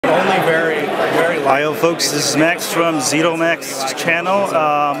Hi folks, this is Max from ZitoMax channel.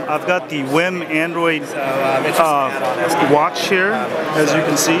 I've got the WIMM Android watch here, as you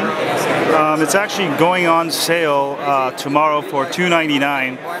can see. It's actually going on sale tomorrow for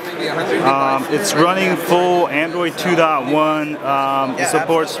 $299. It's running full Android 2.1. It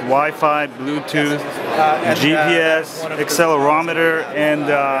supports Wi-Fi, Bluetooth, GPS, accelerometer, and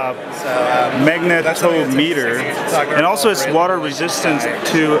magnetometer. And also it's water resistant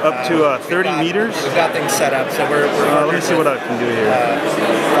to up to 30 meters. We've got things set up, so we're let me see what I can do here.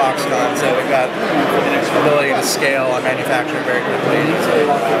 Foxconn, so we've got ability to scale on manufacturing very quickly.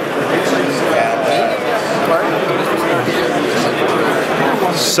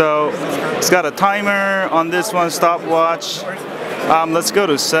 So it's got a timer on this one, stopwatch. Let's go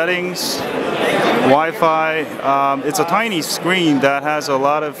to settings, Wi-Fi. It's a tiny screen that has a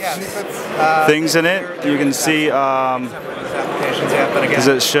lot of things in it. You can see, does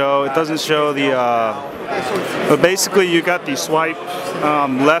it show? It doesn't show the, but basically you got the swipe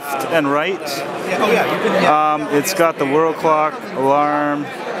left and right. It's got the world clock, alarm,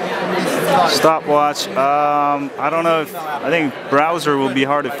 stopwatch. I don't know if, I think browser will be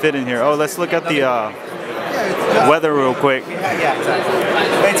hard to fit in here. Oh, let's look at the weather real quick. Yeah, exactly.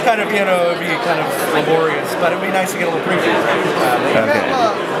 It's kind of, you know, it'd be kind of laborious, but it'd be nice to get a little preview.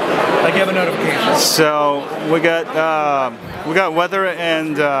 Like you have a notification. So we got weather,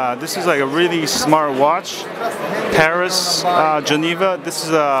 and this is like a really smart watch. Paris, Geneva. This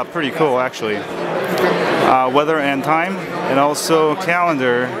is pretty cool actually. Weather and time, and also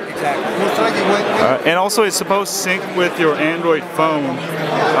calendar. And also it's supposed to sync with your Android phone.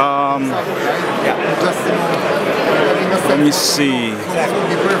 Let me see.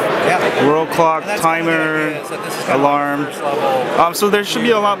 World clock, timer, alarm. So there should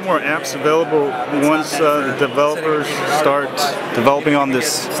be a lot more apps available once the developers start developing on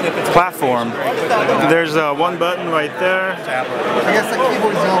this platform. There's one button right there,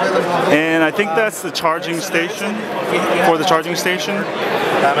 and I think that's the charging station for the charging station.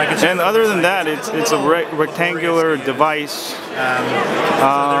 And other than that, it's a rectangular device.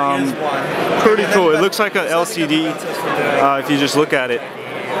 Pretty cool. It looks like an LCD if you just look at it.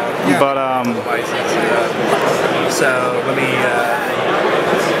 But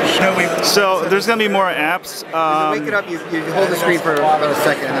so there's gonna be more apps. Wake it up. You hold the screen for about a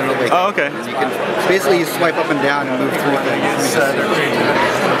second, and then it'll wake up. Oh, okay. And you can basically you swipe up and down and move through things.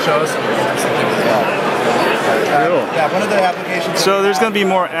 One of the applications. So there's going to be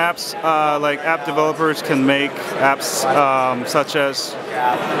more apps, like app developers can make apps such as,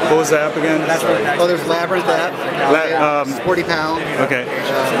 what was the app again? Oh, there's Labyrinth app, Sporty Pal. Okay.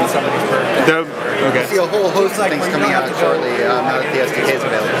 Okay. See a whole host of things coming out shortly now that the SDK is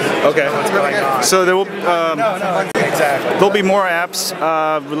available. Okay. So there will there'll be more apps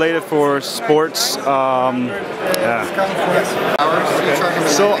related for sports.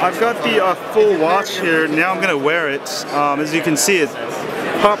 So I've got the full watch here. Now I'm going to wear it. As you can see, it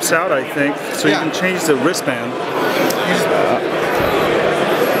pops out, I think, so you can change the wristband.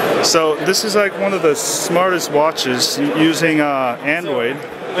 So this is like one of the smartest watches using Android.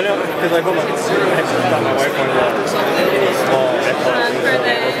 I know, because I put my wife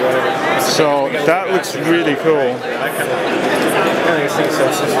on So that looks really cool.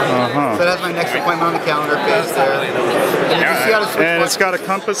 So that's my next appointment on the calendar face there. And it's got a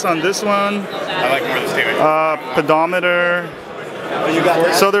compass on this one. I like where the statement. Pedometer.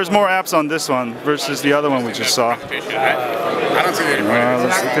 So there's more apps on this one versus the other one we just saw. I don't see that.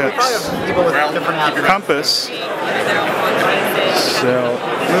 Let's look at compass. So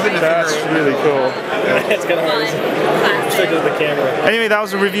that's really cool. It's kind of hard to stick with the camera. Anyway, that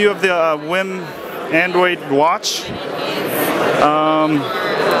was a review of the WIMM Android watch.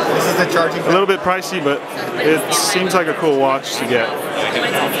 This is the charging. A little bit pricey, but it seems like a cool watch to get.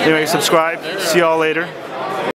 Anyway, subscribe. See y'all later.